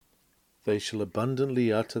They shall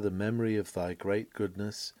abundantly utter the memory of thy great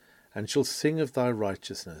goodness, and shall sing of thy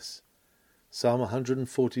righteousness. Psalm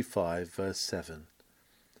 145, verse 7.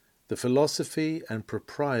 The philosophy and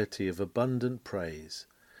propriety of abundant praise.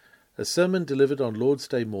 A sermon delivered on Lord's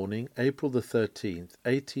Day morning, April the 13th,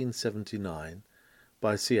 1879,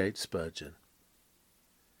 by C.H. Spurgeon.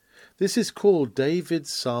 This is called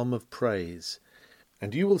David's Psalm of Praise,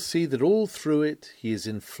 and you will see that all through it he is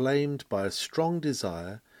inflamed by a strong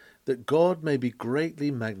desire that God may be greatly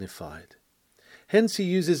magnified. Hence he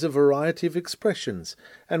uses a variety of expressions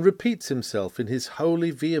and repeats himself in his holy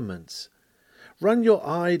vehemence. Run your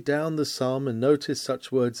eye down the psalm and notice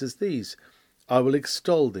such words as these: I will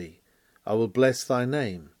extol thee, I will bless thy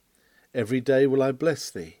name, every day will I bless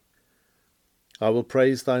thee. I will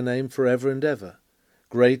praise thy name for ever and ever.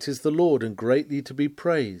 Great is the Lord, and greatly to be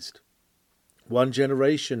praised. One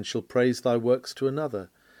generation shall praise thy works to another.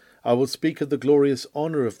 I will speak of the glorious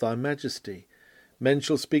honour of thy majesty. Men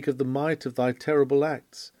shall speak of the might of thy terrible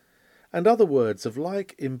acts. And other words of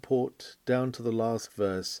like import down to the last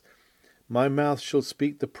verse. My mouth shall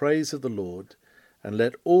speak the praise of the Lord, and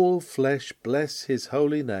let all flesh bless his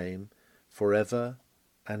holy name for ever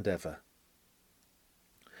and ever.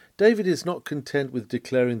 David is not content with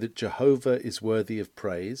declaring that Jehovah is worthy of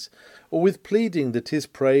praise, or with pleading that his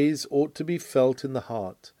praise ought to be felt in the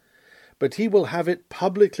heart, but he will have it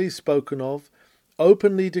publicly spoken of,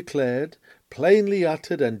 openly declared, plainly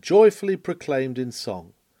uttered, and joyfully proclaimed in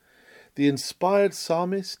song. The inspired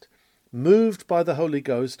psalmist, moved by the Holy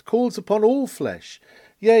Ghost, calls upon all flesh,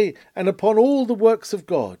 yea, and upon all the works of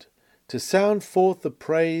God, to sound forth the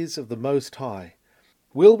praise of the Most High.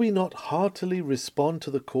 Will we not heartily respond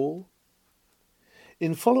to the call?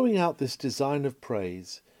 In following out this design of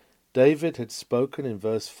praise, David had spoken in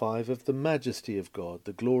verse 5 of the majesty of God,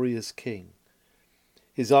 the glorious King.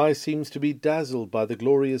 His eye seems to be dazzled by the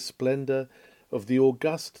glorious splendour of the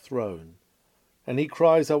august throne, and he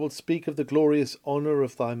cries, I will speak of the glorious honour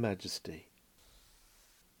of thy majesty.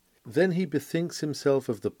 Then he bethinks himself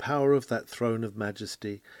of the power of that throne of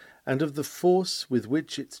majesty, and of the force with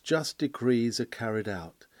which its just decrees are carried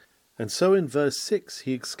out. And so in verse 6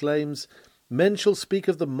 he exclaims, Men shall speak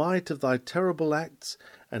of the might of thy terrible acts,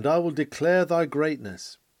 and I will declare thy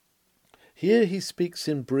greatness. Here he speaks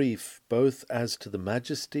in brief, both as to the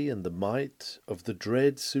majesty and the might of the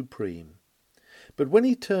dread supreme. But when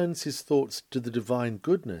he turns his thoughts to the divine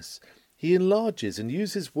goodness, he enlarges and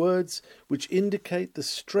uses words which indicate the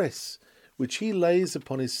stress which he lays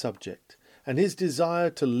upon his subject, and his desire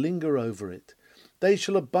to linger over it. They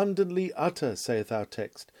shall abundantly utter, saith our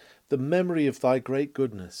text, the memory of thy great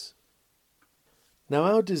goodness. Now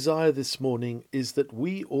our desire this morning is that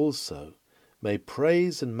we also may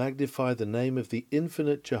praise and magnify the name of the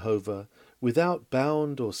infinite Jehovah without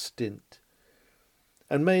bound or stint,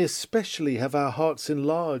 and may especially have our hearts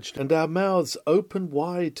enlarged and our mouths open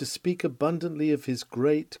wide to speak abundantly of his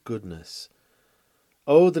great goodness.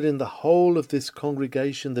 Oh, that in the whole of this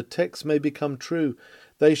congregation the text may become true,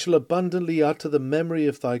 they shall abundantly utter the memory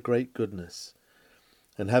of thy great goodness.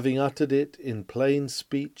 And having uttered it in plain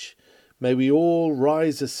speech, may we all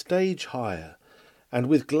rise a stage higher, and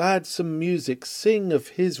with gladsome music sing of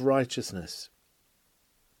his righteousness.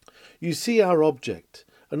 You see our object,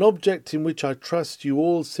 an object in which I trust you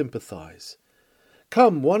all sympathize.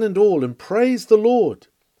 Come, one and all, and praise the Lord.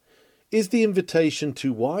 Is the invitation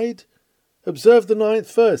too wide? Observe the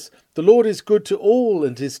 9th verse. The Lord is good to all,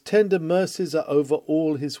 and his tender mercies are over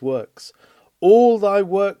all his works. All thy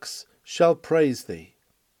works shall praise thee.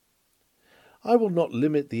 I will not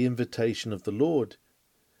limit the invitation of the Lord.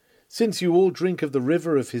 Since you all drink of the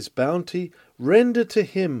river of his bounty, render to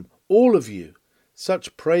him, all of you,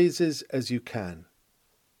 such praises as you can.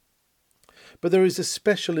 But there is a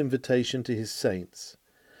special invitation to his saints.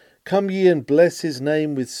 Come ye and bless his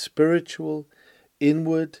name with spiritual,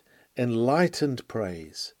 inward, enlightened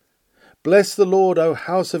praise. Bless the Lord, O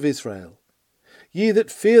house of Israel. Ye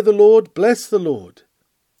that fear the Lord, bless the Lord.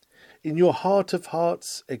 In your heart of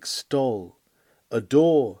hearts extol,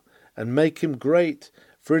 adore, and make him great,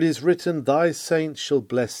 for it is written, Thy saints shall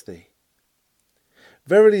bless thee.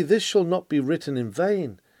 Verily this shall not be written in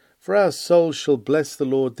vain, for our souls shall bless the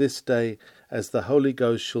Lord this day, as the Holy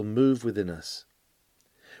Ghost shall move within us.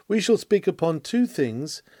 We shall speak upon two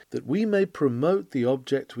things, that we may promote the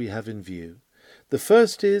object we have in view. The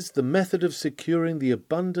first is the method of securing the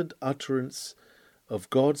abundant utterance of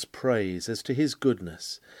God's praise as to his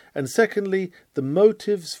goodness, and secondly, the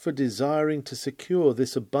motives for desiring to secure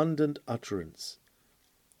this abundant utterance.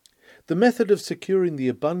 The method of securing the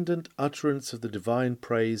abundant utterance of the divine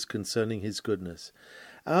praise concerning his goodness.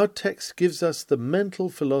 Our text gives us the mental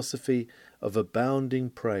philosophy of abounding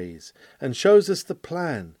praise and shows us the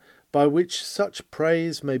plan by which such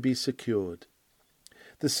praise may be secured.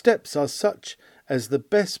 The steps are such as the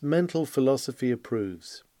best mental philosophy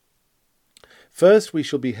approves. First, we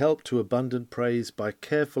shall be helped to abundant praise by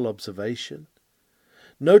careful observation.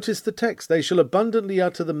 Notice the text, they shall abundantly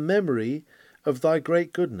utter the memory of thy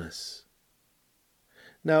great goodness.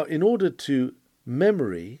 Now, in order to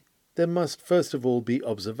memory, there must first of all be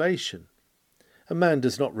observation. A man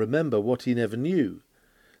does not remember what he never knew.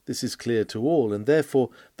 This is clear to all, and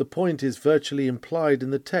therefore the point is virtually implied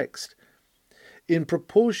in the text. In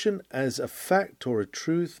proportion as a fact or a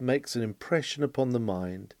truth makes an impression upon the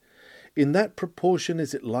mind, in that proportion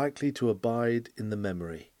is it likely to abide in the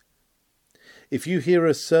memory. If you hear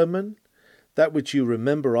a sermon, that which you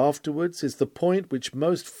remember afterwards is the point which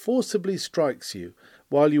most forcibly strikes you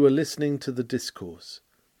while you are listening to the discourse.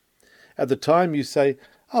 At the time you say,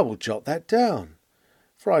 I will jot that down,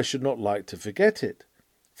 for I should not like to forget it,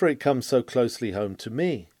 for it comes so closely home to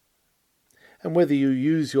me. And whether you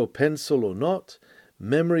use your pencil or not,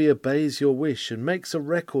 memory obeys your wish and makes a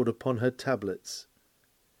record upon her tablets.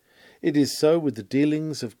 It is so with the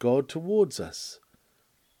dealings of God towards us.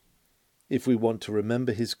 If we want to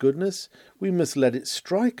remember his goodness, we must let it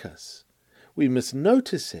strike us. We must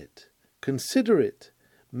notice it, consider it,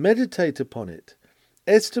 meditate upon it,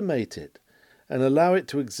 estimate it, and allow it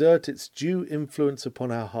to exert its due influence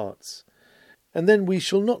upon our hearts. And then we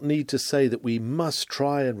shall not need to say that we must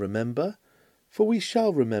try and remember, for we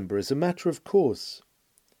shall remember as a matter of course.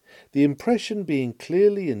 The impression being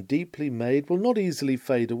clearly and deeply made will not easily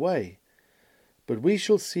fade away, but we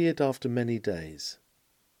shall see it after many days.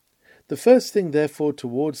 The first thing, therefore,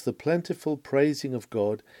 towards the plentiful praising of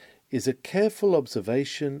God is a careful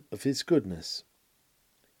observation of his goodness.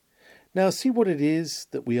 Now see what it is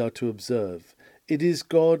that we are to observe. It is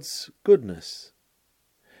God's goodness.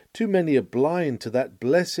 Too many are blind to that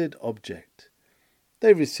blessed object.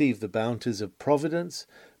 They receive the bounties of providence,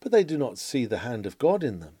 but they do not see the hand of God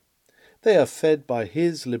in them. They are fed by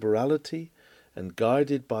his liberality and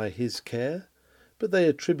guided by his care, but they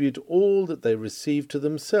attribute all that they receive to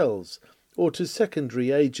themselves or to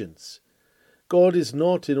secondary agents. God is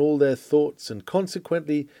not in all their thoughts, and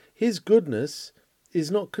consequently his goodness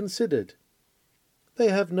is not considered. They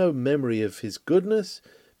have no memory of his goodness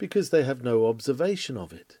because they have no observation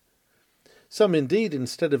of it. Some indeed,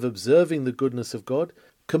 instead of observing the goodness of God,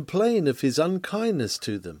 complain of his unkindness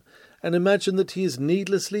to them and imagine that he is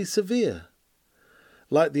needlessly severe.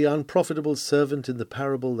 Like the unprofitable servant in the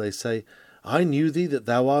parable, they say, I knew thee that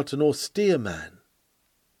thou art an austere man.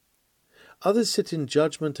 Others sit in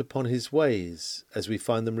judgment upon his ways, as we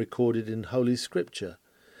find them recorded in Holy Scripture,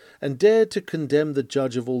 and dare to condemn the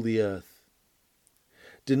judge of all the earth.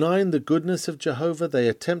 Denying the goodness of Jehovah, they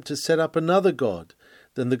attempt to set up another God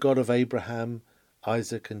than the God of Abraham,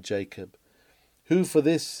 Isaac, and Jacob, who for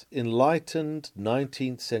this enlightened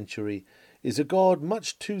 19th century is a God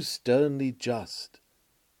much too sternly just.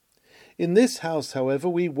 In this house, however,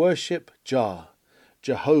 we worship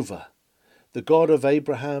Jehovah, the God of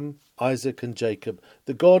Abraham, Isaac, and Jacob,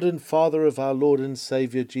 the God and Father of our Lord and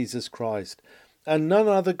Saviour Jesus Christ, and none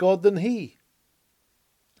other God than he.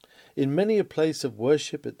 In many a place of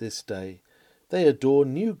worship at this day, they adore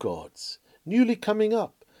new gods, newly coming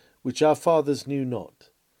up, which our fathers knew not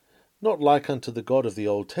like unto the God of the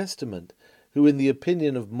Old Testament, who in the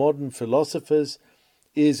opinion of modern philosophers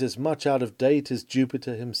is as much out of date as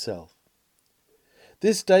Jupiter himself.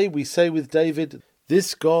 This day we say with David,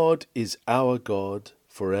 this God is our God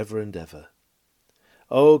for ever and ever.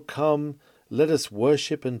 O come, let us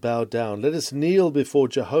worship and bow down. Let us kneel before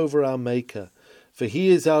Jehovah our Maker, for he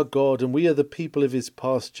is our God, and we are the people of his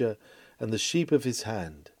pasture and the sheep of his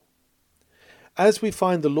hand. As we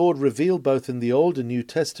find the Lord revealed both in the Old and New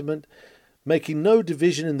Testament, making no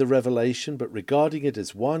division in the revelation, but regarding it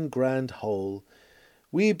as one grand whole,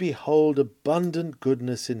 we behold abundant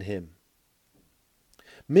goodness in him.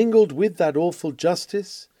 Mingled with that awful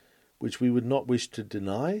justice, which we would not wish to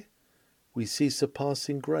deny, we see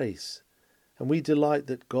surpassing grace, and we delight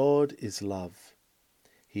that God is love.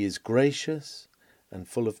 He is gracious and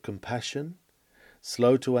full of compassion,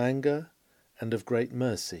 slow to anger, and of great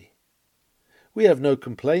mercy. We have no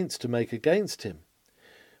complaints to make against him.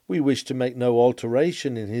 We wish to make no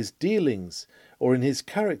alteration in his dealings or in his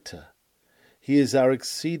character. He is our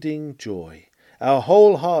exceeding joy. Our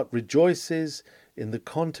whole heart rejoices in the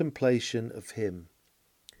contemplation of him.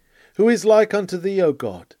 Who is like unto thee, O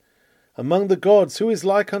God? Among the gods, who is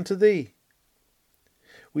like unto thee?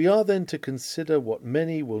 We are then to consider what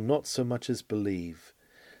many will not so much as believe,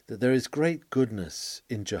 that there is great goodness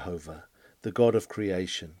in Jehovah, the God of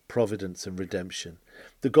creation, providence and redemption,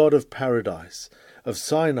 the God of paradise, of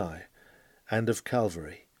Sinai and of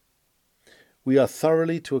Calvary. We are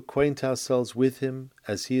thoroughly to acquaint ourselves with him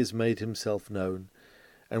as he has made himself known,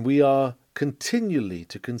 and we are continually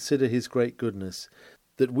to consider his great goodness,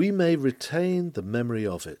 that we may retain the memory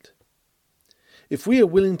of it. If we are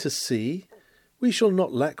willing to see, we shall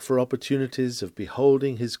not lack for opportunities of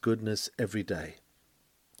beholding his goodness every day.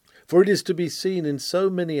 For it is to be seen in so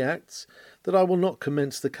many acts that I will not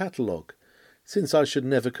commence the catalogue, since I should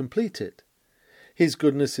never complete it. His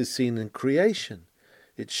goodness is seen in creation.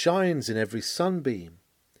 It shines in every sunbeam,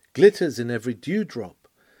 glitters in every dewdrop,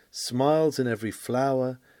 smiles in every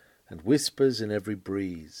flower, and whispers in every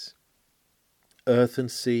breeze. Earth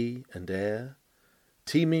and sea and air,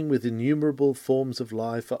 teeming with innumerable forms of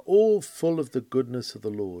life, are all full of the goodness of the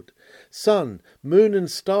Lord. Sun, moon, and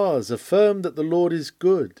stars affirm that the Lord is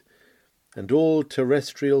good, and all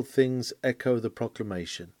terrestrial things echo the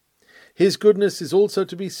proclamation. His goodness is also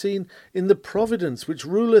to be seen in the providence which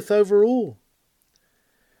ruleth over all.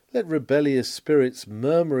 Let rebellious spirits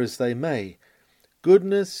murmur as they may,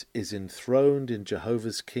 goodness is enthroned in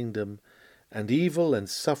Jehovah's kingdom, and evil and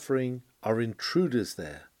suffering are intruders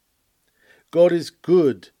there. God is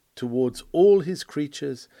good towards all his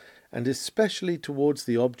creatures, and especially towards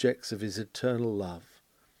the objects of his eternal love,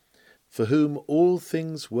 for whom all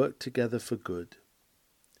things work together for good.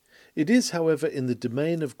 It is, however, in the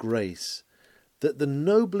domain of grace that the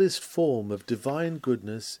noblest form of divine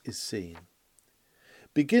goodness is seen.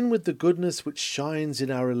 Begin with the goodness which shines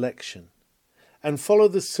in our election, and follow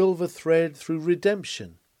the silver thread through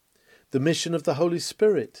redemption, the mission of the Holy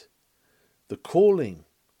Spirit, the calling,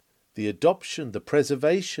 the adoption, the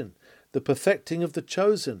preservation, the perfecting of the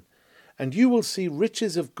chosen, and you will see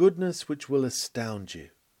riches of goodness which will astound you.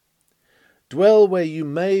 Dwell where you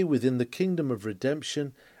may within the kingdom of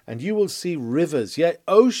redemption, and you will see rivers, yea,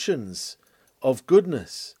 oceans of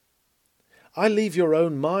goodness. I leave your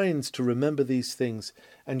own minds to remember these things,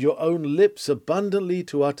 and your own lips abundantly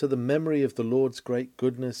to utter the memory of the Lord's great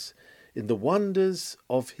goodness in the wonders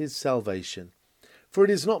of his salvation. For it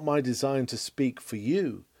is not my design to speak for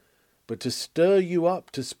you, but to stir you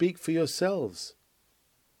up to speak for yourselves.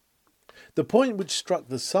 The point which struck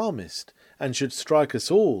the psalmist, and should strike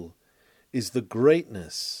us all, is the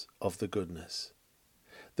greatness of the goodness.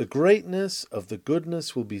 The greatness of the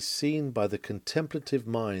goodness will be seen by the contemplative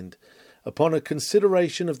mind upon a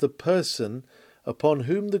consideration of the person upon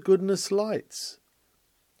whom the goodness lights.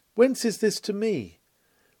 Whence is this to me?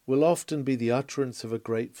 Will often be the utterance of a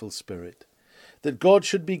grateful spirit. That God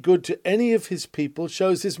should be good to any of his people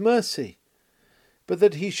shows his mercy, but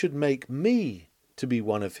that he should make me to be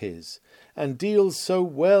one of his, and deal so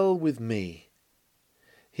well with me.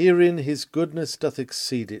 Herein his goodness doth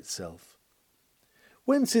exceed itself.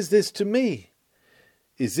 Whence is this to me?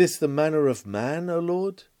 Is this the manner of man, O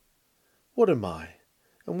Lord? What am I,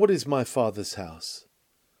 and what is my Father's house?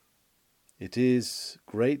 It is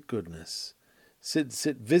great goodness, since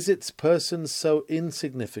it visits persons so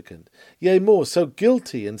insignificant, yea more, so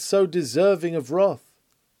guilty and so deserving of wrath.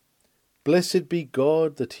 Blessed be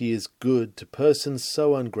God that he is good to persons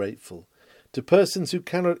so ungrateful, to persons who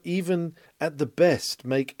cannot even at the best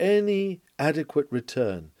make any adequate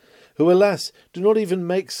return, who, alas, do not even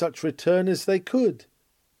make such return as they could.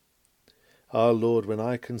 Ah, Lord, when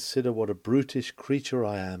I consider what a brutish creature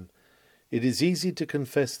I am, it is easy to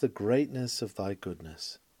confess the greatness of thy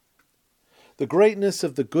goodness. The greatness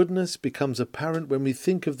of the goodness becomes apparent when we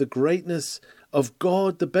think of the greatness of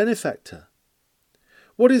God the benefactor.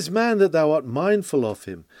 What is man that thou art mindful of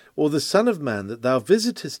him, or the Son of Man that thou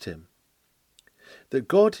visitest him? That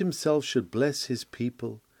God himself should bless his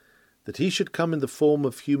people, that he should come in the form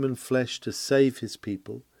of human flesh to save his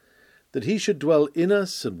people, that he should dwell in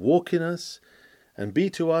us and walk in us, and be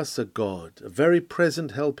to us a God, a very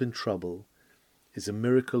present help in trouble, is a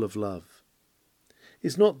miracle of love.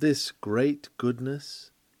 Is not this great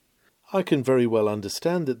goodness? I can very well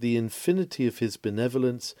understand that the infinity of his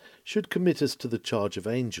benevolence should commit us to the charge of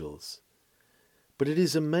angels. But it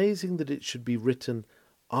is amazing that it should be written,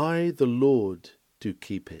 I, the Lord, do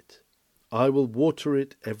keep it. I will water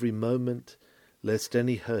it every moment, lest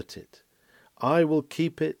any hurt it. I will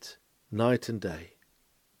keep it night and day.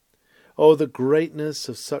 Oh, the greatness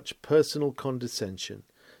of such personal condescension,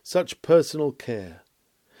 such personal care.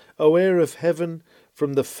 O air of heaven,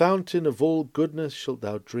 from the fountain of all goodness shalt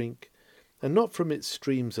thou drink, and not from its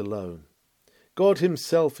streams alone. God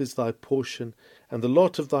himself is thy portion, and the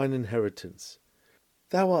lot of thine inheritance.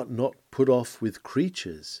 Thou art not put off with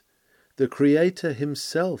creatures. The Creator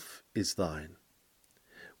himself is thine.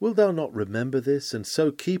 Wilt thou not remember this, and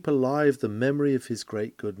so keep alive the memory of his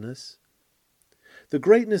great goodness? The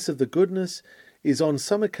greatness of the goodness is on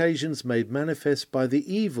some occasions made manifest by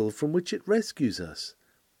the evil from which it rescues us.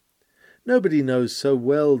 Nobody knows so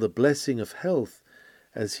well the blessing of health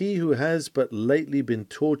as he who has but lately been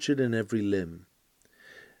tortured in every limb.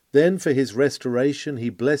 Then for his restoration he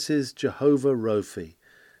blesses Jehovah Rophi,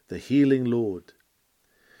 the healing Lord.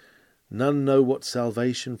 None know what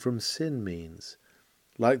salvation from sin means.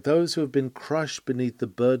 Like those who have been crushed beneath the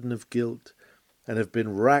burden of guilt and have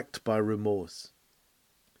been racked by remorse.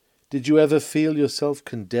 Did you ever feel yourself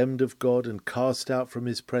condemned of God and cast out from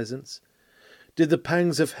his presence? Did the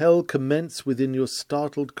pangs of hell commence within your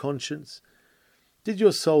startled conscience? Did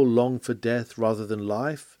your soul long for death rather than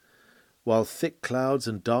life, while thick clouds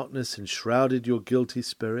and darkness enshrouded your guilty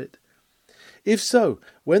spirit? If so,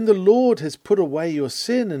 when the Lord has put away your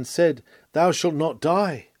sin and said, "Thou shalt not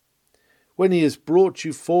die," when he has brought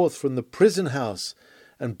you forth from the prison house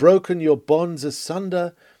and broken your bonds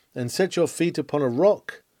asunder and set your feet upon a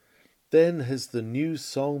rock, then has the new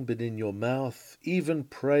song been in your mouth, even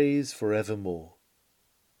praise for evermore.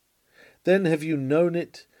 Then have you known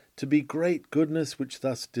it to be great goodness which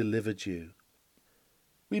thus delivered you.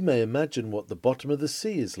 We may imagine what the bottom of the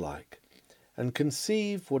sea is like, and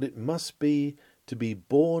conceive what it must be to be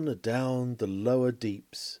borne adown the lower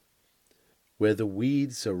deeps, where the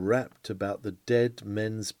weeds are wrapped about the dead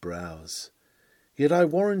men's brows. Yet I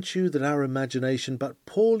warrant you that our imagination but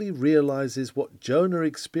poorly realizes what Jonah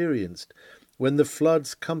experienced when the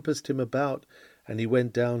floods compassed him about and he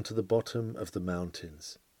went down to the bottom of the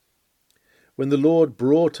mountains. When the Lord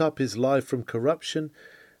brought up his life from corruption,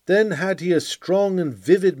 then had he a strong and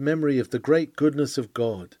vivid memory of the great goodness of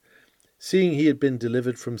God, seeing he had been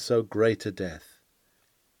delivered from so great a death.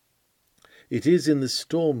 It is in the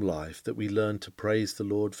storm life that we learn to praise the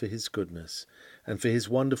Lord for his goodness and for his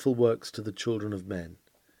wonderful works to the children of men.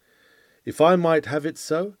 If I might have it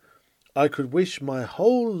so, I could wish my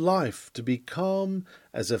whole life to be calm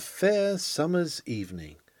as a fair summer's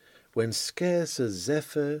evening, when scarce a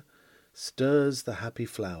zephyr stirs the happy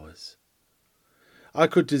flowers. I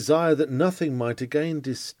could desire that nothing might again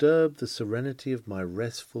disturb the serenity of my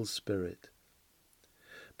restful spirit.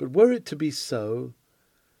 But were it to be so,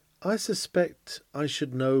 I suspect I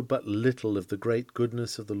should know but little of the great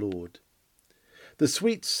goodness of the Lord. The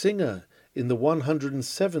sweet singer in the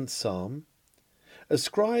 107th Psalm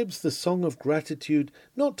ascribes the song of gratitude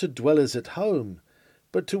not to dwellers at home,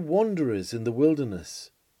 but to wanderers in the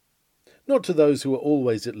wilderness, not to those who are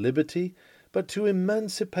always at liberty, but to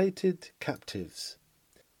emancipated captives,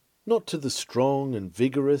 not to the strong and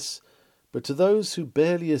vigorous, but to those who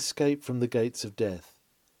barely escape from the gates of death,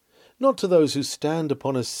 not to those who stand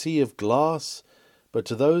upon a sea of glass, but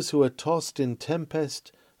to those who are tossed in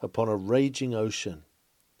tempest upon a raging ocean.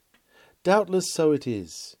 Doubtless so it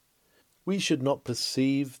is. We should not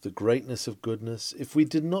perceive the greatness of goodness if we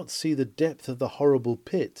did not see the depth of the horrible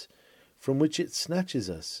pit from which it snatches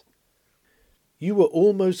us. You were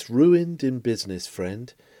almost ruined in business,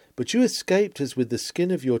 friend, but you escaped as with the skin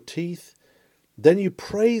of your teeth. Then you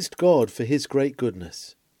praised God for his great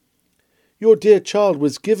goodness. Your dear child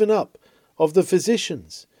was given up of the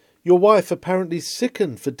physicians, your wife apparently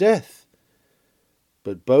sickened for death.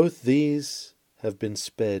 But both these have been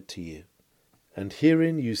spared to you, and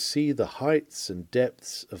herein you see the heights and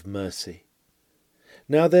depths of mercy.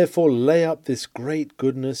 Now therefore lay up this great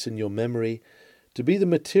goodness in your memory to be the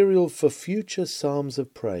material for future psalms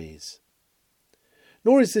of praise.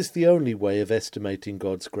 Nor is this the only way of estimating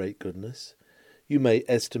God's great goodness. You may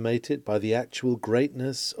estimate it by the actual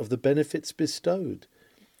greatness of the benefits bestowed.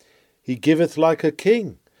 He giveth like a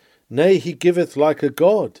king, nay, he giveth like a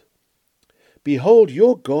god. Behold,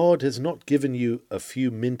 your God has not given you a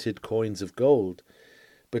few minted coins of gold,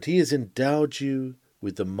 but he has endowed you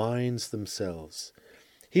with the mines themselves.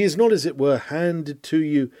 He has not, as it were, handed to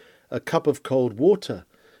you a cup of cold water,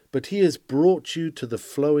 but he has brought you to the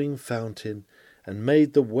flowing fountain and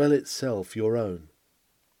made the well itself your own.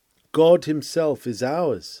 God himself is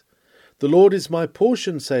ours. The Lord is my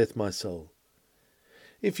portion, saith my soul.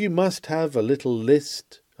 If you must have a little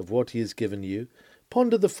list of what he has given you,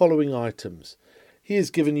 ponder the following items. He has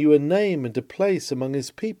given you a name and a place among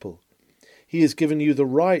his people. He has given you the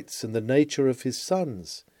rights and the nature of his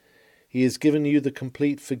sons. He has given you the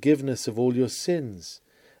complete forgiveness of all your sins,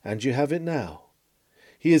 and you have it now.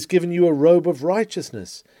 He has given you a robe of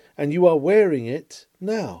righteousness, and you are wearing it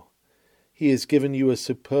now. He has given you a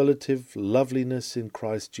superlative loveliness in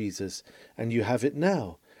Christ Jesus, and you have it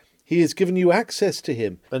now. He has given you access to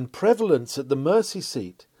him and prevalence at the mercy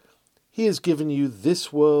seat. He has given you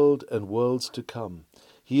this world and worlds to come.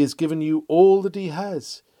 He has given you all that he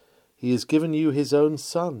has. He has given you his own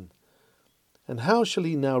Son. And how shall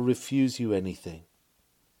he now refuse you anything?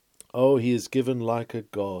 Oh, he is given like a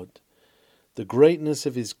god. The greatness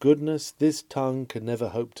of his goodness this tongue can never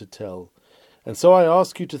hope to tell, and so I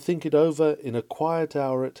ask you to think it over in a quiet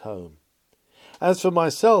hour at home. As for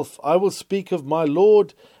myself, I will speak of my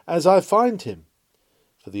Lord as I find him,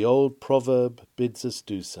 for the old proverb bids us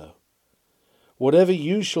do so. Whatever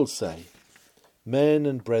you shall say, men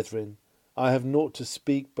and brethren, I have naught to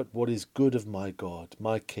speak but what is good of my God,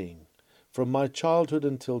 my King, from my childhood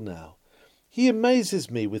until now. He amazes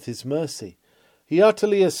me with his mercy. He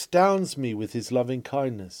utterly astounds me with his loving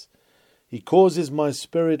kindness. He causes my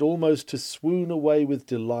spirit almost to swoon away with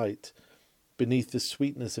delight beneath the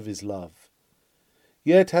sweetness of his love.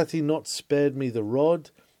 Yet hath he not spared me the rod,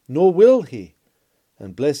 nor will he,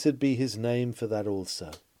 and blessed be his name for that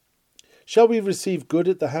also. Shall we receive good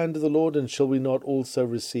at the hand of the Lord, and shall we not also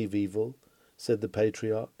receive evil? Said the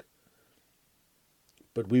patriarch.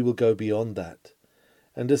 But we will go beyond that,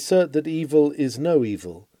 and assert that evil is no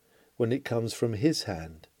evil when it comes from his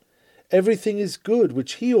hand. Everything is good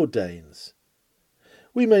which he ordains.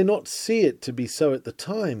 We may not see it to be so at the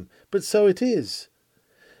time, but so it is.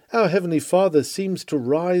 Our Heavenly Father seems to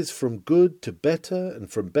rise from good to better,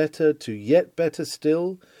 and from better to yet better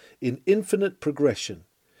still, in infinite progression.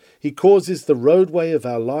 He causes the roadway of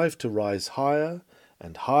our life to rise higher,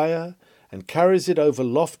 and carries it over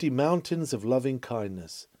lofty mountains of loving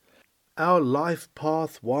kindness. Our life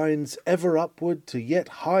path winds ever upward to yet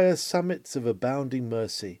higher summits of abounding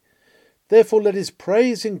mercy. Therefore let his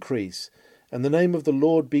praise increase, and the name of the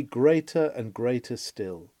Lord be greater and greater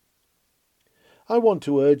still. I want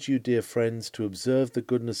to urge you, dear friends, to observe the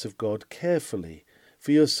goodness of God carefully,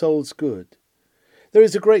 for your soul's good. There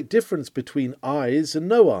is a great difference between eyes and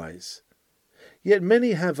no eyes. Yet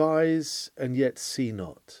many have eyes, and yet see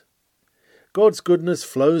not. God's goodness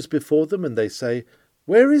flows before them, and they say,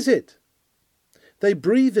 "Where is it?" They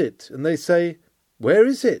breathe it, and they say, "Where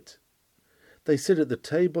is it?" They sit at the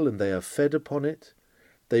table, and they are fed upon it.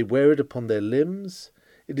 They wear it upon their limbs.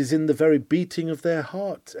 It is in the very beating of their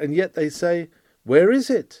heart, and yet they say, "Where is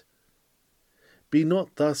it?" Be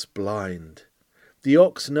not thus blind. The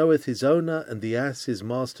ox knoweth his owner, and the ass his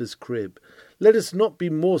master's crib. Let us not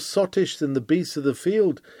be more sottish than the beasts of the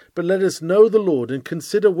field, but let us know the Lord, and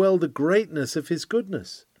consider well the greatness of his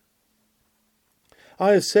goodness.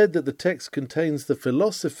 I have said that the text contains the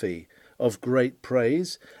philosophy of great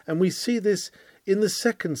praise, and we see this in the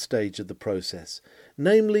second stage of the process,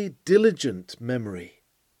 namely diligent memory.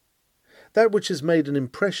 That which has made an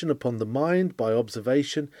impression upon the mind by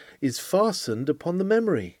observation is fastened upon the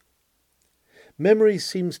memory. Memory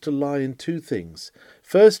seems to lie in two things: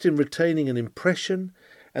 first in retaining an impression,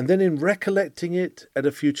 and then in recollecting it at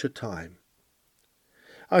a future time.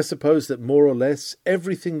 I suppose that more or less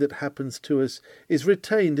everything that happens to us is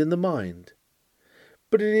retained in the mind,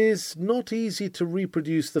 but it is not easy to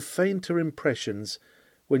reproduce the fainter impressions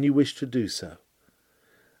when you wish to do so.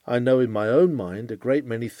 I know in my own mind a great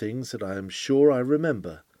many things that I am sure I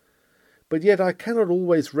remember, but yet I cannot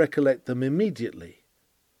always recollect them immediately.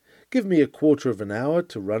 Give me a quarter of an hour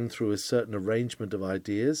to run through a certain arrangement of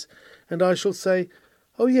ideas, and I shall say,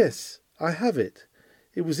 "Oh yes, I have it.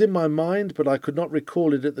 It was in my mind, but I could not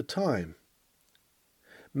recall it at the time."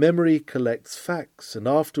 Memory collects facts, and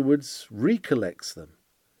afterwards recollects them.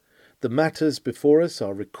 The matters before us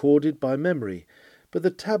are recorded by memory, but the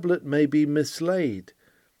tablet may be mislaid.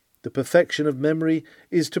 The perfection of memory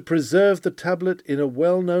is to preserve the tablet in a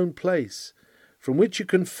well-known place, from which you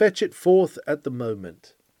can fetch it forth at the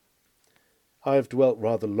moment. I have dwelt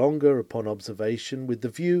rather longer upon observation with the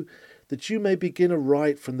view that you may begin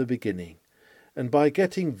aright from the beginning, and by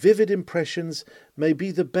getting vivid impressions may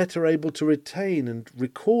be the better able to retain and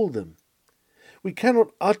recall them. We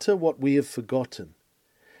cannot utter what we have forgotten.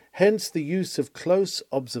 Hence the use of close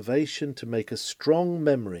observation to make a strong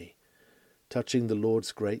memory touching the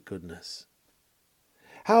Lord's great goodness.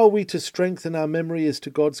 How are we to strengthen our memory as to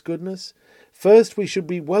God's goodness? First, we should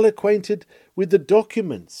be well acquainted with the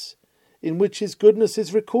documents in which his goodness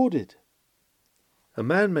is recorded. A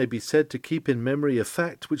man may be said to keep in memory a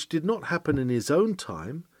fact which did not happen in his own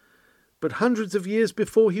time, but hundreds of years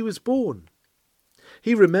before he was born.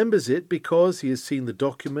 He remembers it because he has seen the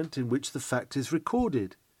document in which the fact is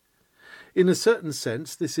recorded. In a certain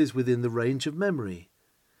sense, this is within the range of memory.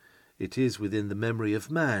 It is within the memory of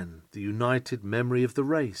man, the united memory of the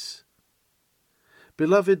race.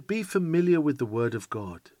 Beloved, be familiar with the Word of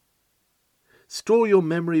God. Store your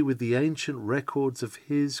memory with the ancient records of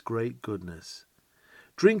his great goodness.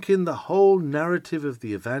 Drink in the whole narrative of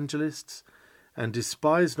the evangelists, and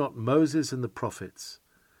despise not Moses and the prophets.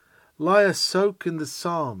 Lie a soak in the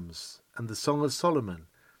Psalms and the Song of Solomon,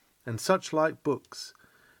 and such like books,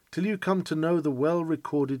 till you come to know the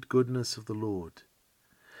well-recorded goodness of the Lord.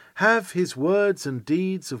 Have his words and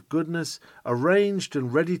deeds of goodness arranged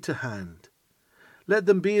and ready to hand. Let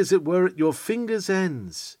them be as it were at your fingers'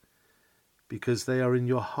 ends, because they are in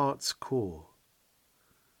your heart's core.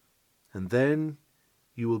 And then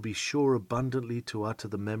you will be sure abundantly to utter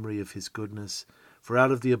the memory of his goodness, for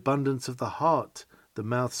out of the abundance of the heart the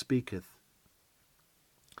mouth speaketh.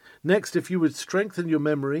 Next, if you would strengthen your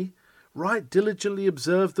memory, right diligently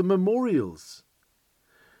observe the memorials.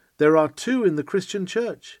 There are 2 in the Christian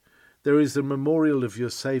church. There is the memorial of your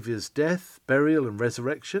Saviour's death, burial, and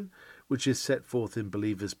resurrection, which is set forth in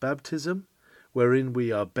believers' baptism, wherein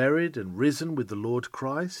we are buried and risen with the Lord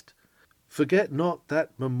Christ. Forget not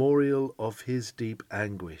that memorial of his deep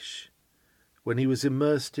anguish, when he was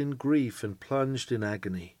immersed in grief and plunged in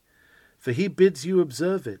agony, for he bids you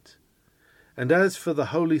observe it. And as for the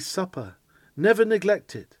Holy Supper, never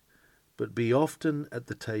neglect it, but be often at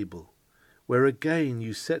the table, where again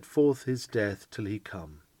you set forth his death till he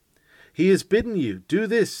come. He has bidden you, do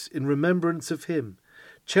this in remembrance of him.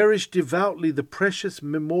 Cherish devoutly the precious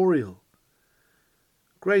memorial.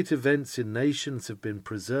 Great events in nations have been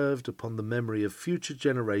preserved upon the memory of future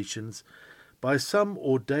generations by some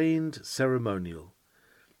ordained ceremonial,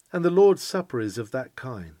 and the Lord's Supper is of that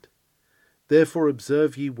kind. Therefore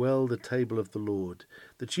observe ye well the table of the Lord,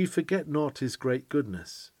 that ye forget not his great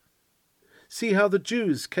goodness. See how the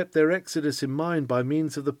Jews kept their exodus in mind by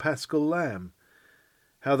means of the paschal lamb,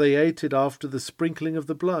 how they ate it after the sprinkling of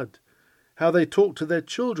the blood, how they talked to their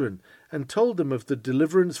children and told them of the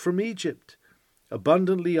deliverance from Egypt,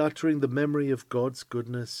 abundantly uttering the memory of God's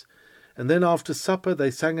goodness. And then after supper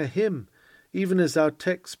they sang a hymn, even as our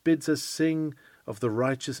text bids us sing of the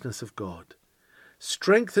righteousness of God.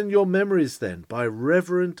 Strengthen your memories then by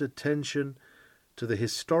reverent attention to the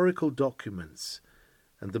historical documents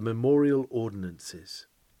and the memorial ordinances.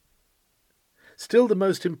 Still, the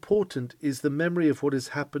most important is the memory of what has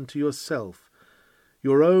happened to yourself,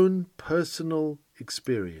 your own personal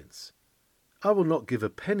experience. I will not give a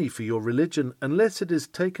penny for your religion unless it has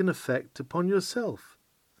taken effect upon yourself.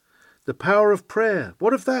 The power of prayer,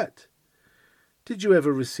 what of that? Did you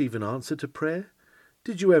ever receive an answer to prayer?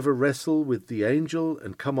 Did you ever wrestle with the angel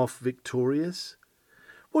and come off victorious?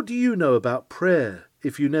 What do you know about prayer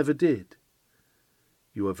if you never did?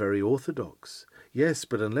 You are very orthodox. Yes,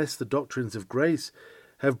 but unless the doctrines of grace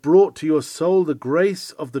have brought to your soul the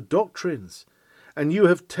grace of the doctrines, and you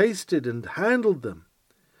have tasted and handled them,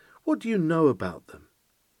 what do you know about them?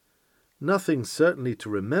 Nothing certainly to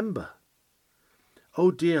remember.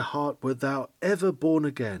 O dear heart, wert thou ever born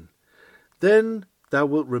again, then thou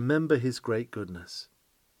wilt remember his great goodness.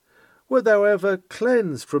 Wert thou ever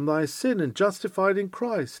cleansed from thy sin and justified in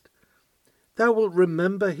Christ, thou wilt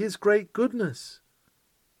remember his great goodness.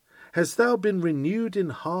 Hast thou been renewed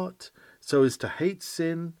in heart so as to hate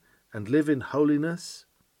sin and live in holiness?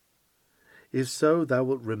 If so, thou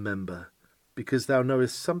wilt remember, because thou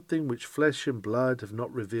knowest something which flesh and blood have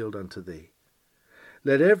not revealed unto thee.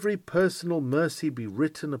 Let every personal mercy be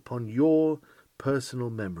written upon your personal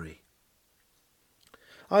memory.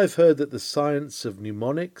 I have heard that the science of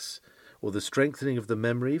mnemonics, or the strengthening of the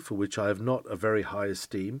memory, for which I have not a very high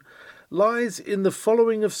esteem, lies in the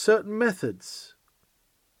following of certain methods.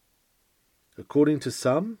 According to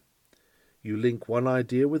some, you link one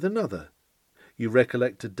idea with another. You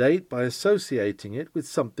recollect a date by associating it with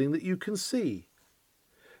something that you can see.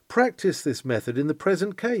 Practice this method in the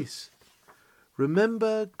present case.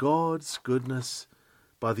 Remember God's goodness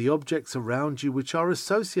by the objects around you which are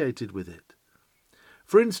associated with it.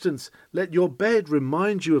 For instance, let your bed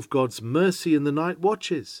remind you of God's mercy in the night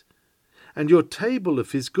watches, and your table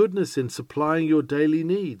of his goodness in supplying your daily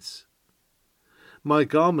needs. My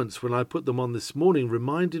garments, when I put them on this morning,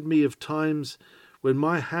 reminded me of times when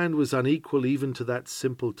my hand was unequal even to that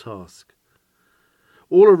simple task.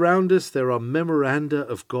 All around us there are memoranda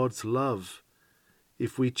of God's love,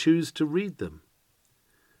 if we choose to read them.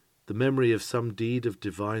 The memory of some deed of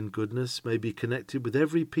divine goodness may be connected with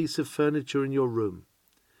every piece of furniture in your room.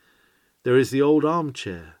 There is the old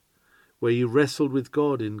armchair, where you wrestled with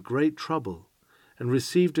God in great trouble and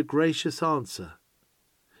received a gracious answer.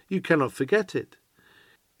 You cannot forget it.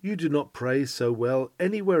 You do not pray so well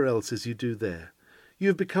anywhere else as you do there. You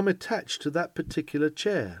have become attached to that particular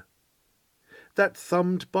chair. That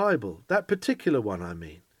thumbed Bible, that particular one, I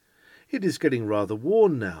mean. It is getting rather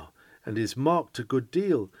worn now, and is marked a good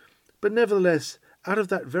deal, but nevertheless, out of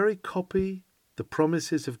that very copy, the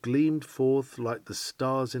promises have gleamed forth like the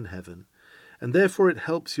stars in heaven, and therefore it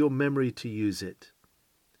helps your memory to use it.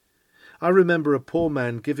 I remember a poor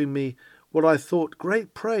man giving me what I thought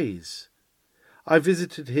great praise. I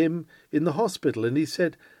visited him in the hospital, and he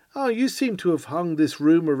said, "Ah, you seem to have hung this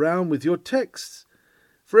room around with your texts,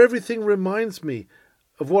 for everything reminds me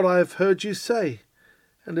of what I have heard you say,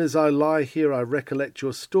 and as I lie here I recollect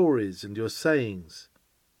your stories and your sayings."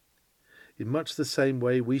 In much the same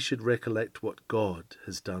way we should recollect what God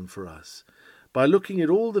has done for us, by looking at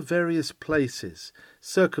all the various places,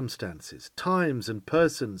 circumstances, times, and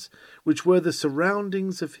persons which were the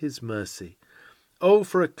surroundings of his mercy. Oh,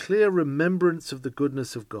 for a clear remembrance of the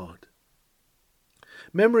goodness of God!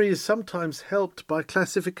 Memory is sometimes helped by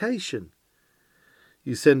classification.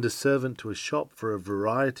 You send a servant to a shop for a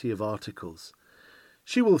variety of articles.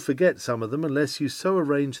 She will forget some of them unless you so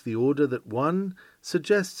arrange the order that one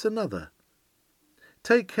suggests another.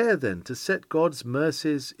 Take care, then, to set God's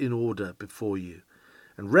mercies in order before you,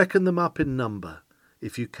 and reckon them up in number,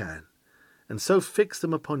 if you can, and so fix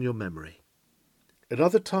them upon your memory. At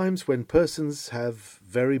other times, when persons have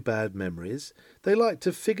very bad memories, they like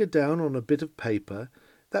to figure down on a bit of paper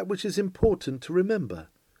that which is important to remember.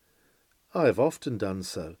 I have often done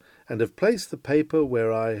so, and have placed the paper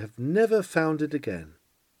where I have never found it again.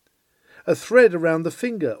 A thread around the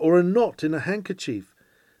finger, or a knot in a handkerchief,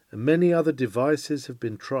 and many other devices have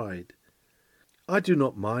been tried. I do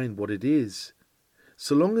not mind what it is,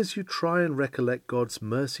 so long as you try and recollect God's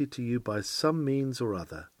mercy to you by some means or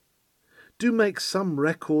other. Do make some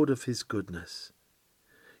record of his goodness.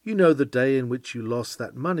 You know the day in which you lost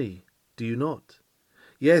that money, do you not?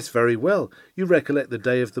 Yes, very well. You recollect the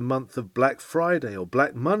day of the month of Black Friday or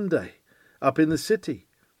Black Monday, up in the city.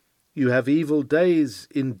 You have evil days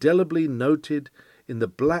indelibly noted in the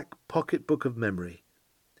black pocket-book of memory.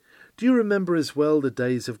 Do you remember as well the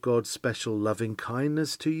days of God's special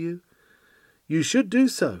loving-kindness to you? You should do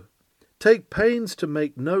so. Take pains to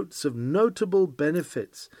make notes of notable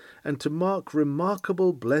benefits and to mark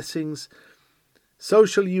remarkable blessings. So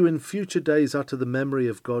shall you in future days utter the memory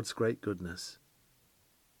of God's great goodness.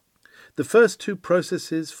 The first two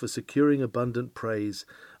processes for securing abundant praise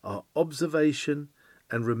are observation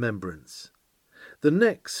and remembrance. The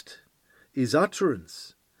next is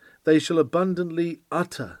utterance. They shall abundantly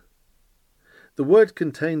utter. The word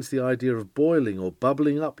contains the idea of boiling or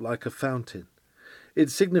bubbling up like a fountain. It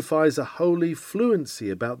signifies a holy fluency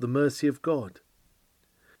about the mercy of God.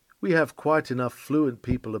 We have quite enough fluent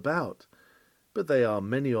people about, but they are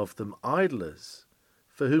many of them idlers,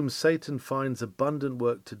 for whom Satan finds abundant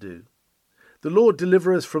work to do. The Lord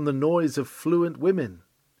deliver us from the noise of fluent women.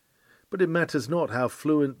 But it matters not how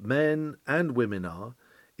fluent men and women are,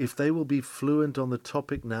 if they will be fluent on the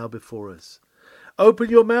topic now before us. Open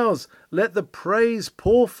your mouths, let the praise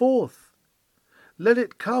pour forth. Let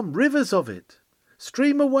it come, rivers of it.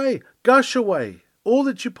 Stream away, gush away, all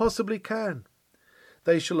that you possibly can.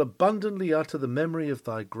 They shall abundantly utter the memory of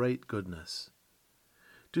thy great goodness.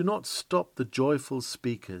 Do not stop the joyful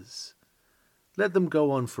speakers. Let them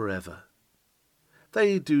go on forever.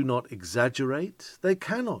 They do not exaggerate, they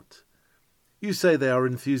cannot. You say they are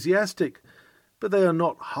enthusiastic, but they are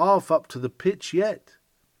not half up to the pitch yet.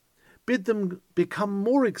 Bid them become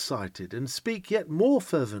more excited and speak yet more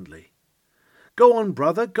fervently. Go on,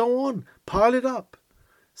 brother, go on, pile it up.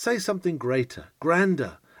 Say something greater,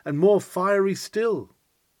 grander, and more fiery still.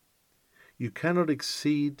 You cannot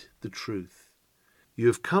exceed the truth. You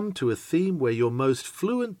have come to a theme where your most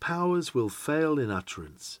fluent powers will fail in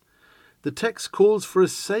utterance. The text calls for a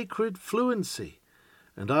sacred fluency,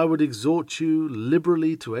 and I would exhort you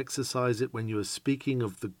liberally to exercise it when you are speaking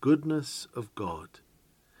of the goodness of God.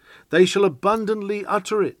 They shall abundantly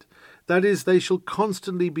utter it. That is, they shall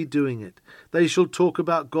constantly be doing it. They shall talk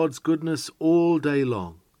about God's goodness all day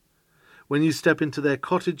long. When you step into their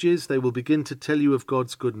cottages, they will begin to tell you of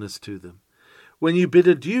God's goodness to them. When you bid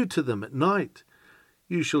adieu to them at night,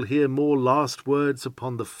 you shall hear more last words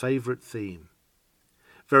upon the favourite theme.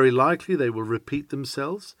 Very likely they will repeat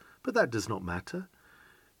themselves, but that does not matter.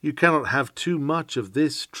 You cannot have too much of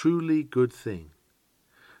this truly good thing.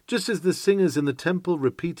 Just as the singers in the temple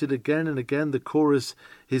repeated again and again the chorus,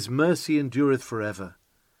 "His mercy endureth forever,"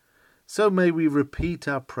 so may we repeat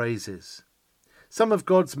our praises. Some of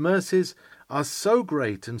God's mercies are so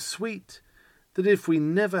great and sweet that if we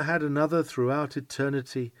never had another throughout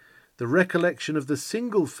eternity, the recollection of the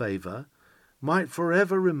single favour might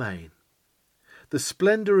forever remain. The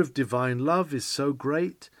splendour of divine love is so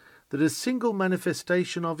great that a single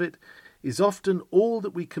manifestation of it is often all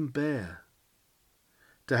that we can bear.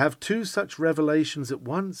 To have two such revelations at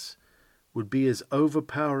once would be as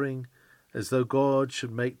overpowering as though God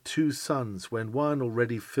should make two suns when one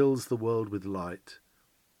already fills the world with light.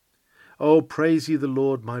 Oh, praise ye the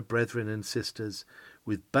Lord, my brethren and sisters,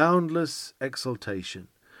 with boundless exultation.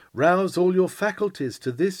 Rouse all your faculties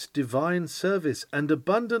to this divine service and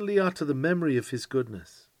abundantly utter the memory of his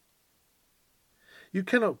goodness. You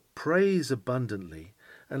cannot praise abundantly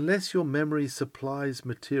unless your memory supplies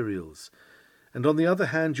materials, and on the other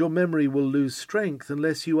hand, your memory will lose strength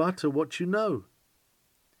unless you utter what you know.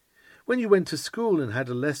 When you went to school and had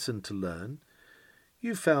a lesson to learn,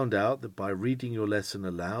 you found out that by reading your lesson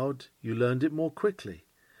aloud, you learned it more quickly,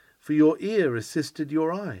 for your ear assisted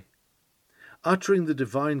your eye. Uttering the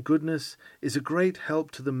divine goodness is a great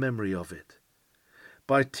help to the memory of it.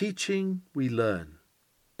 By teaching, we learn.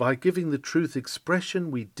 By giving the truth expression,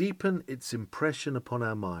 we deepen its impression upon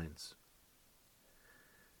our minds.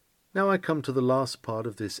 Now I come to the last part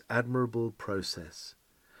of this admirable process.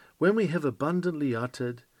 When we have abundantly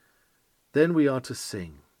uttered, then we are to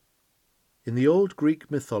sing. In the old Greek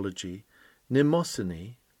mythology,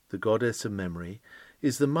 Mnemosyne, the goddess of memory,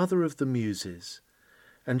 is the mother of the Muses,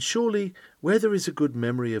 and surely where there is a good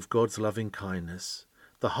memory of God's loving kindness,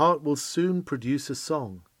 the heart will soon produce a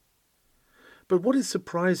song. But what is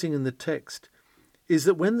surprising in the text is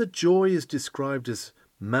that when the joy is described as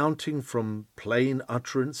mounting from plain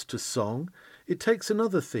utterance to song, it takes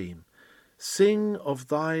another theme: sing of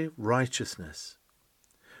thy righteousness.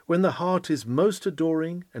 When the heart is most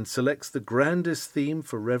adoring and selects the grandest theme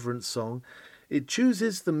for reverent song, it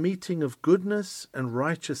chooses the meeting of goodness and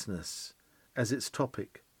righteousness as its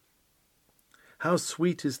topic. How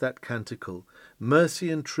sweet is that canticle! Mercy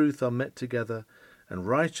and truth are met together, and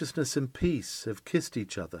righteousness and peace have kissed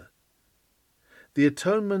each other. The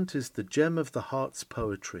atonement is the gem of the heart's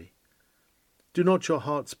poetry. Do not your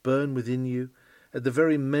hearts burn within you at the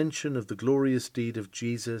very mention of the glorious deed of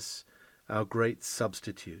Jesus, our great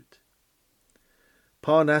substitute?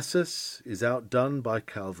 Parnassus is outdone by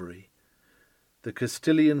Calvary. The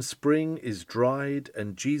Castilian spring is dried,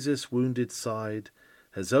 and Jesus' wounded side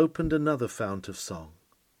has opened another fount of song.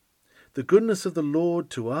 The goodness of the Lord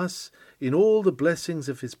to us, in all the blessings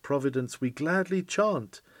of his providence, we gladly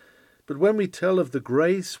chant. But when we tell of the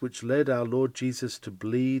grace which led our Lord Jesus to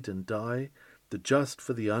bleed and die, the just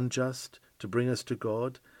for the unjust, to bring us to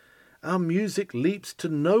God, our music leaps to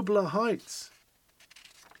nobler heights.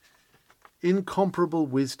 Incomparable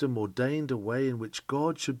wisdom ordained a way in which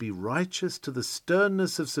God should be righteous to the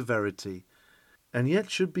sternness of severity, and yet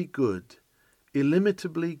should be good,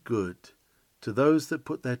 illimitably good, to those that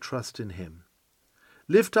put their trust in him.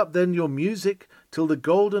 Lift up then your music till the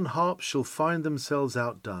golden harps shall find themselves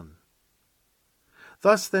outdone.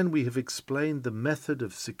 Thus then we have explained the method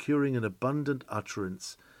of securing an abundant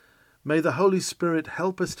utterance. May the Holy Spirit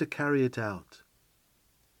help us to carry it out.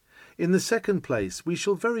 In the second place, we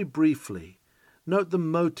shall very briefly note the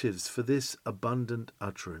motives for this abundant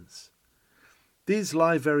utterance. These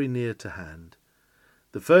lie very near to hand.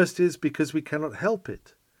 The first is because we cannot help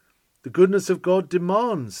it. The goodness of God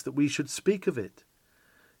demands that we should speak of it.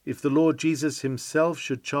 If the Lord Jesus himself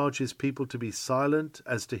should charge his people to be silent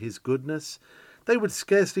as to his goodness, they would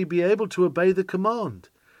scarcely be able to obey the command.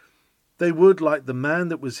 They would, like the man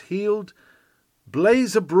that was healed,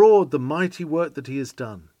 blaze abroad the mighty work that he has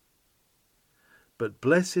done. But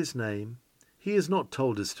bless his name, he has not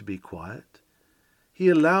told us to be quiet. He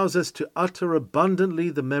allows us to utter abundantly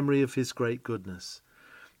the memory of his great goodness.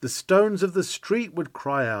 The stones of the street would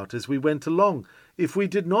cry out as we went along if we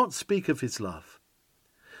did not speak of his love.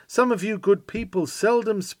 Some of you good people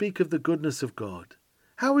seldom speak of the goodness of God.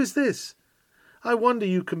 How is this? I wonder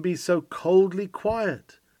you can be so coldly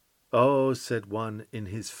quiet. Oh, said one in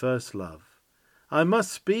his first love, I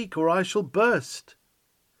must speak or I shall burst.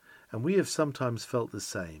 And we have sometimes felt the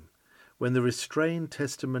same, when the restrained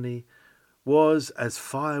testimony was as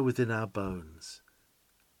fire within our bones.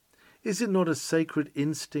 Is it not a sacred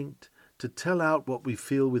instinct to tell out what we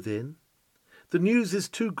feel within? The news is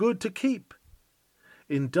too good to keep.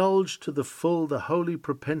 Indulge to the full the holy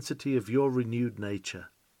propensity of your renewed nature.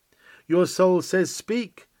 Your soul says,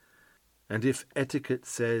 speak. And if etiquette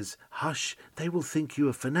says, hush, they will think you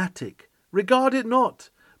a fanatic. Regard it not,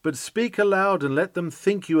 but speak aloud and let them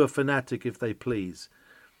think you a fanatic if they please.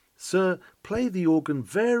 Sir, play the organ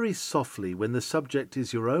very softly when the subject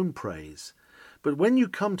is your own praise. But when you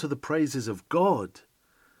come to the praises of God,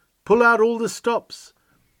 pull out all the stops.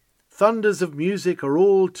 Thunders of music are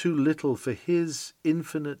all too little for his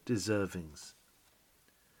infinite deservings.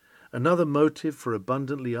 Another motive for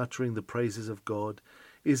abundantly uttering the praises of God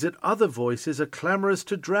is that other voices are clamorous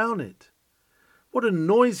to drown it. What a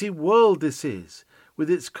noisy world this is, with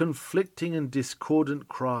its conflicting and discordant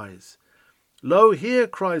cries. Lo, here,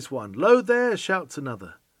 cries one. Lo, there, shouts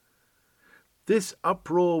another. This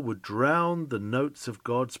uproar would drown the notes of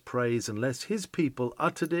God's praise unless his people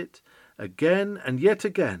uttered it again and yet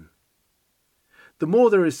again. The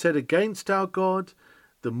more there is said against our God,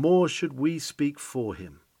 the more should we speak for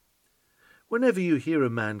him. Whenever you hear a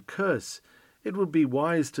man curse, It would be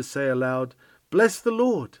wise to say aloud, "Bless the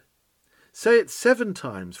Lord." Say it 7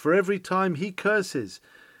 times for every time he curses,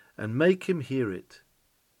 and make him hear it.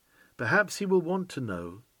 Perhaps he will want to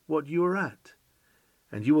know what you are at,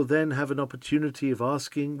 and you will then have an opportunity of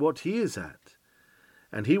asking what he is at,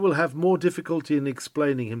 and he will have more difficulty in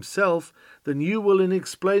explaining himself than you will in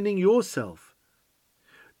explaining yourself.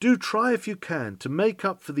 Do try, if you can, to make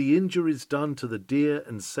up for the injuries done to the dear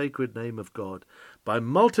and sacred name of God by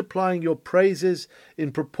multiplying your praises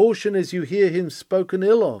in proportion as you hear him spoken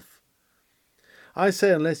ill of. I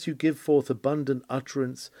say, unless you give forth abundant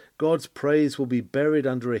utterance, God's praise will be buried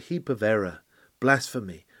under a heap of error,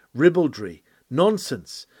 blasphemy, ribaldry,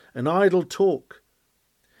 nonsense, and idle talk.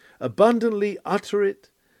 Abundantly utter it,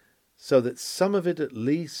 so that some of it at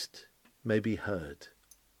least may be heard.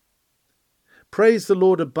 Praise the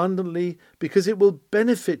Lord abundantly, because it will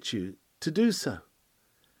benefit you to do so.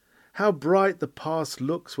 How bright the past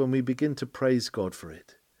looks when we begin to praise God for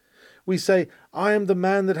it. We say, "I am the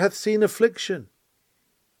man that hath seen affliction,"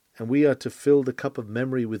 and we are to fill the cup of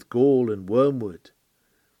memory with gall and wormwood.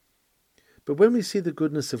 But when we see the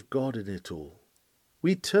goodness of God in it all,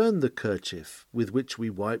 we turn the kerchief with which we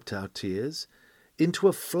wiped our tears into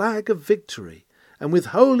a flag of victory, and with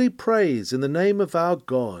holy praise in the name of our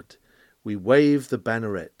God, we wave the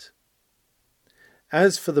banneret.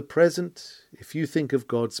 As for the present, if you think of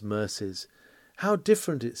God's mercies, how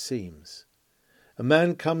different it seems. A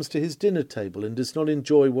man comes to his dinner table and does not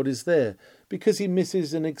enjoy what is there because he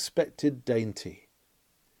misses an expected dainty.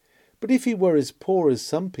 But if he were as poor as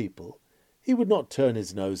some people, he would not turn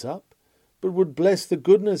his nose up, but would bless the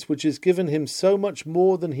goodness which has given him so much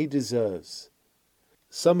more than he deserves.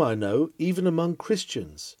 Some I know, even among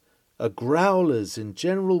Christians, are growlers in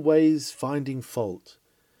general ways, finding fault.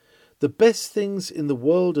 The best things in the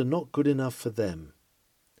world are not good enough for them.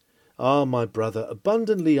 Ah, my brother,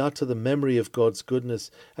 abundantly utter the memory of God's goodness,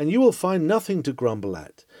 and you will find nothing to grumble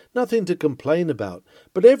at, nothing to complain about,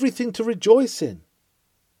 but everything to rejoice in.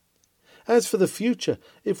 As for the future,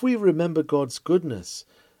 if we remember God's goodness,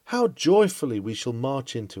 how joyfully we shall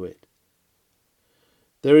march into it.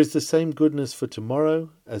 There is the same goodness for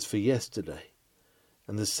tomorrow as for yesterday,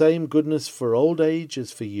 and the same goodness for old age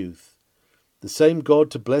as for youth, the same God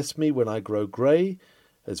to bless me when I grow grey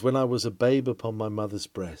as when I was a babe upon my mother's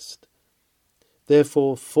breast.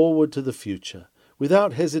 Therefore, forward to the future,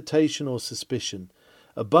 without hesitation or suspicion,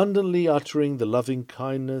 abundantly uttering the loving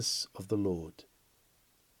kindness of the Lord.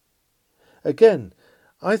 Again,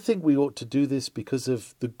 I think we ought to do this because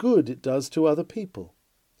of the good it does to other people.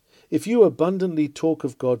 If you abundantly talk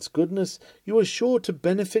of God's goodness, you are sure to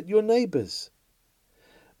benefit your neighbours.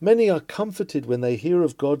 Many are comforted when they hear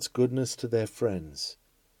of God's goodness to their friends.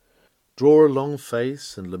 Draw a long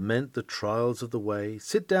face and lament the trials of the way.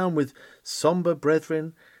 Sit down with sombre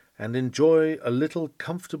brethren and enjoy a little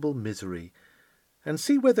comfortable misery, and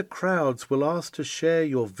see whether crowds will ask to share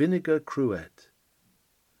your vinegar cruet.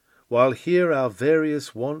 While here our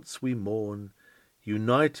various wants we mourn,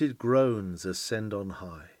 united groans ascend on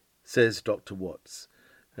high, says Dr. Watts,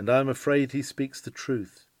 and I am afraid he speaks the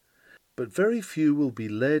truth. But very few will be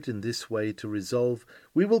led in this way to resolve,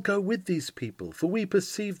 we will go with these people, for we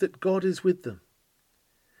perceive that God is with them.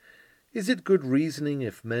 Is it good reasoning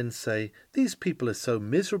if men say, these people are so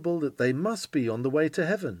miserable that they must be on the way to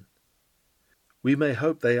heaven? We may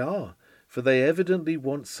hope they are, for they evidently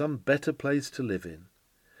want some better place to live in.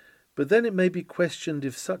 But then it may be questioned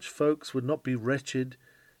if such folks would not be wretched,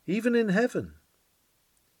 even in heaven.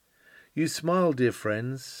 You smile, dear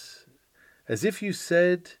friends, as if you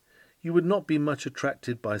said you would not be much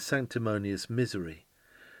attracted by sanctimonious misery,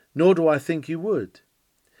 nor do I think you would.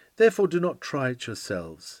 Therefore do not try it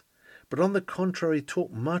yourselves, but on the contrary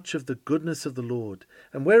talk much of the goodness of the Lord,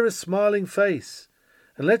 and wear a smiling face,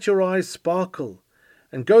 and let your eyes sparkle,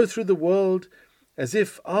 and go through the world as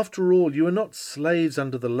if, after all, you are not slaves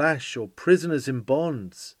under the lash or prisoners in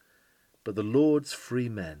bonds, but the Lord's free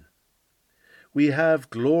men. We have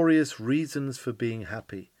glorious reasons for being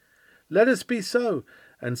happy. Let us be so,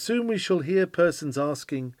 and soon we shall hear persons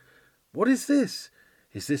asking, what is this?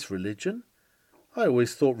 Is this religion? I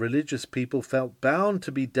always thought religious people felt bound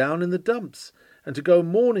to be down in the dumps, and to go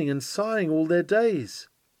mourning and sighing all their days.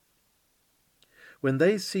 When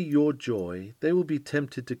they see your joy, they will be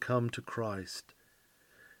tempted to come to Christ.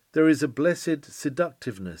 There is a blessed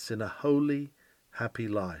seductiveness in a holy, happy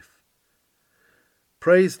life.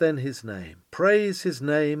 Praise then his name. Praise his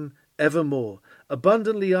name evermore.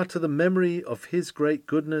 Abundantly utter the memory of his great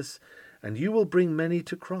goodness, and you will bring many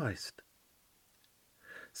to Christ.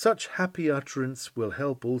 Such happy utterance will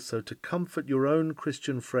help also to comfort your own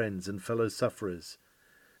Christian friends and fellow sufferers.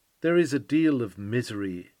 There is a deal of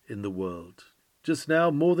misery in the world, just now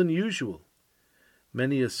more than usual.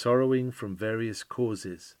 Many are sorrowing from various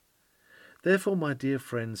causes. Therefore, my dear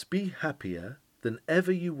friends, be happier than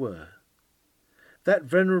ever you were. That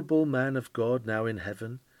venerable man of God now in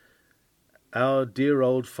heaven, our dear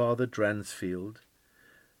old Father Dransfield,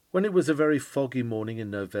 when it was a very foggy morning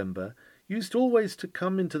in November, used always to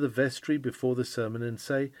come into the vestry before the sermon and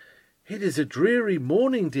say, "It is a dreary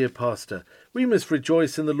morning, dear pastor. We must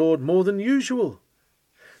rejoice in the Lord more than usual.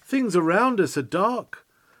 Things around us are dark,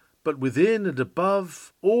 but within and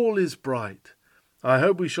above all is bright. I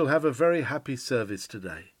hope we shall have a very happy service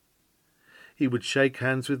today." He would shake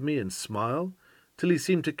hands with me and smile till he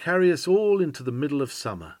seemed to carry us all into the middle of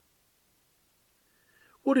summer.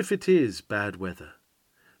 What if it is bad weather?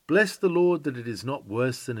 Bless the Lord that it is not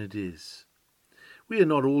worse than it is. We are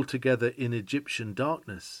not altogether in Egyptian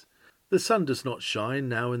darkness. The sun does not shine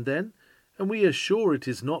now and then, and we are sure it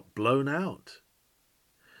is not blown out.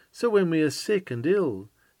 So when we are sick and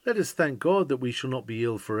ill, let us thank God that we shall not be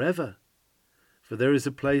ill forever, for there is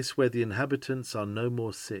a place where the inhabitants are no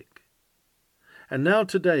more sick. And now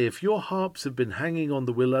today, if your harps have been hanging on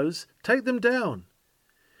the willows, take them down.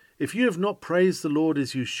 If you have not praised the Lord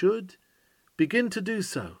as you should, begin to do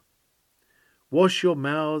so. Wash your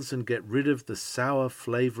mouths and get rid of the sour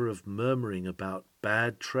flavour of murmuring about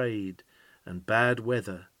bad trade and bad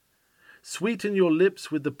weather. Sweeten your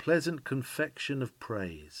lips with the pleasant confection of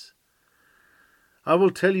praise. I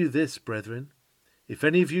will tell you this, brethren, if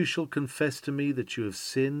any of you shall confess to me that you have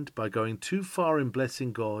sinned by going too far in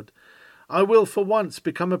blessing God, I will for once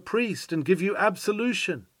become a priest and give you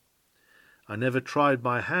absolution. I never tried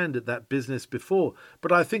my hand at that business before,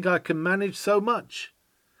 but I think I can manage so much.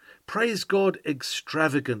 Praise God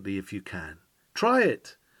extravagantly if you can. Try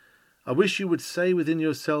it. I wish you would say within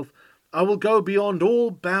yourself, I will go beyond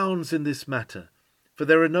all bounds in this matter, for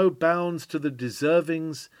there are no bounds to the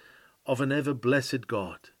deservings of an ever-blessed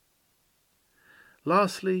God.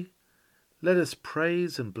 Lastly, let us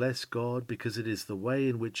praise and bless God because it is the way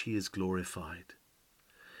in which he is glorified.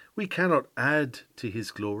 We cannot add to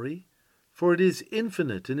his glory, for it is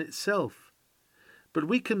infinite in itself, but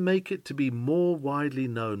we can make it to be more widely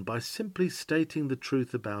known by simply stating the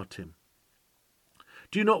truth about him.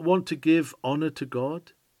 Do you not want to give honour to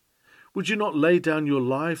God? Would you not lay down your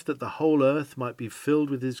life that the whole earth might be filled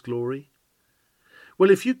with his glory? Well,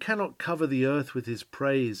 if you cannot cover the earth with his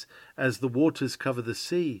praise as the waters cover the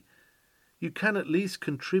sea, you can at least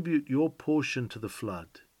contribute your portion to the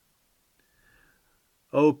flood.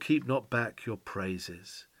 Oh, keep not back your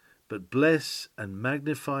praises, but bless and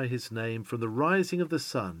magnify his name from the rising of the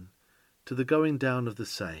sun to the going down of the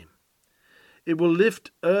same. It will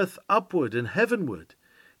lift earth upward and heavenward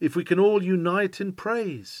if we can all unite in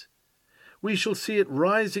praise. We shall see it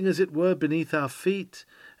rising as it were beneath our feet,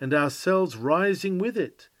 and ourselves rising with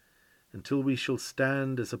it, until we shall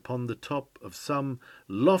stand as upon the top of some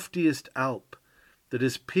loftiest Alp that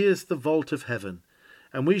has pierced the vault of heaven,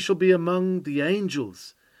 and we shall be among the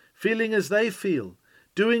angels, feeling as they feel,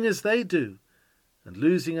 doing as they do, and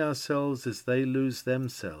losing ourselves as they lose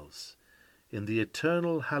themselves, in the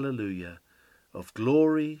eternal hallelujah of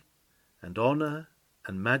glory and honour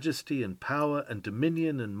and majesty and power and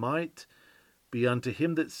dominion and might be unto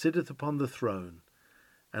him that sitteth upon the throne,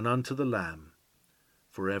 and unto the Lamb,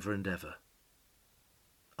 for ever and ever.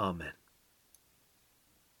 Amen.